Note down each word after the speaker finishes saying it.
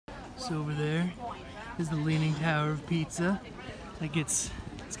So over there is the Leaning Tower of Pizza. Like it's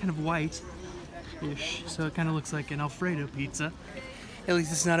kind of white-ish, so it kind of looks like an Alfredo pizza. At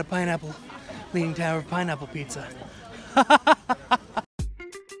least it's not a pineapple Leaning Tower of Pineapple Pizza.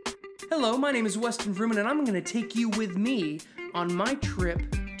 Hello, my name is Weston Vrooman and I'm going to take you with me on my trip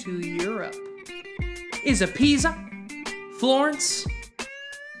to Europe. Is a Pisa, Florence,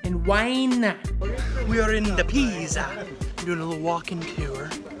 and Wine. We are in the Pisa. We're doing a little walking tour.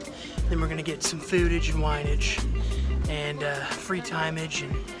 Then we're gonna get some foodage and wineage and free timeage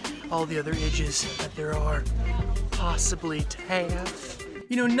and all the other idges that there are possibly to have.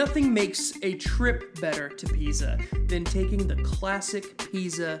 You know, nothing makes a trip better to Pisa than taking the classic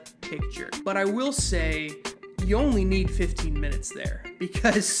Pisa picture. But I will say, you only need 15 minutes there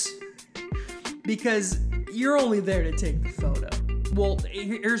because you're only there to take the photo. Well,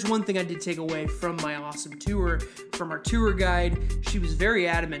 here's one thing I did take away from my awesome tour, from our tour guide. She was very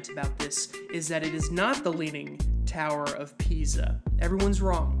adamant about this, is that it is not the Leaning Tower of Pisa. Everyone's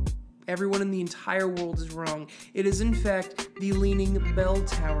wrong. Everyone in the entire world is wrong. It is, in fact, the Leaning Bell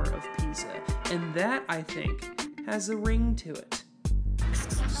Tower of Pisa. And that, I think, has a ring to it.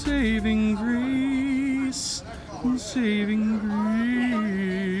 Saving grace, saving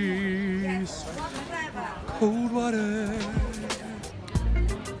grace, cold water.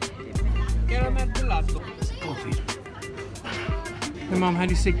 Hey Mom, how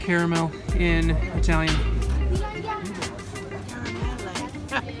do you say caramel in Italian?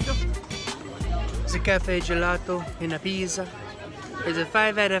 It's a cafe gelato in a Pisa. It's a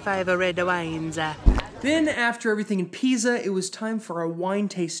 5 out of 5 red wines. Then, after everything in Pisa, it was time for a wine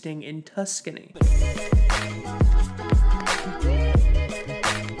tasting in Tuscany.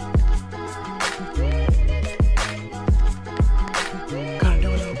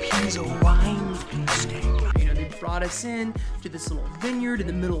 Brought us in to this little vineyard in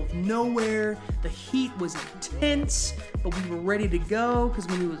the middle of nowhere. The heat was intense, but we were ready to go because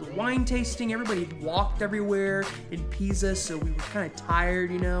when it was a wine tasting, everybody walked everywhere in Pisa, so we were kind of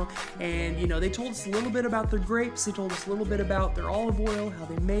tired, you know. And, you know, they told us a little bit about their grapes, they told us a little bit about their olive oil, how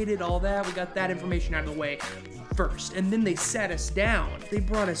they made it, all that. We got that information out of the way first, and then they sat us down. They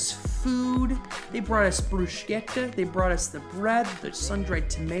brought us food, they brought us bruschetta, they brought us the bread, the sun-dried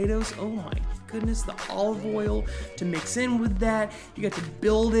tomatoes. Oh my goodness, the olive oil to mix in with that. You got to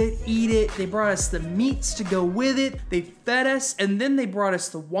build it, eat it. They brought us the meats to go with it. They fed us, and then they brought us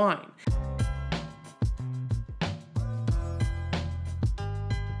the wine.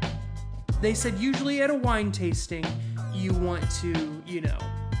 They said usually at a wine tasting, you want to, you know,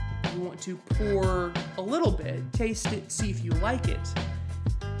 you want to pour a little bit, taste it, see if you like it.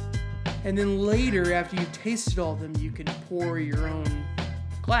 And then later, after you've tasted all of them, you can pour your own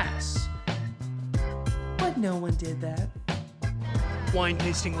glass. But no one did that. Wine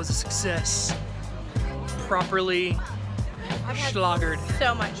tasting was a success. Properly schlagered.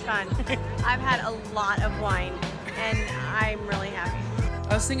 So much fun. I've had a lot of wine, and I'm really happy.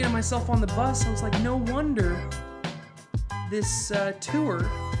 I was thinking to myself on the bus, I was like, no wonder this tour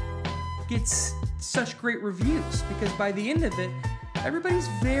gets such great reviews, because by the end of it, everybody's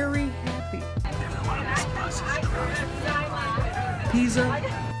very happy. Everyone on this bus is drunk. Pisa,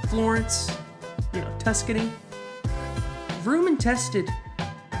 Florence, you know, Tuscany. Vrooman tested.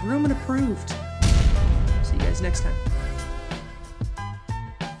 Vrooman approved. See you guys next time.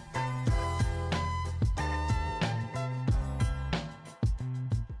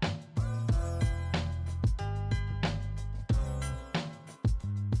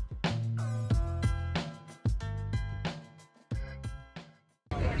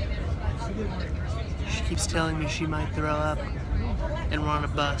 She keeps telling me she might throw up, and we're on a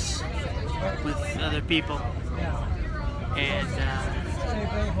bus with other people, and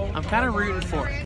I'm kind of rooting for it.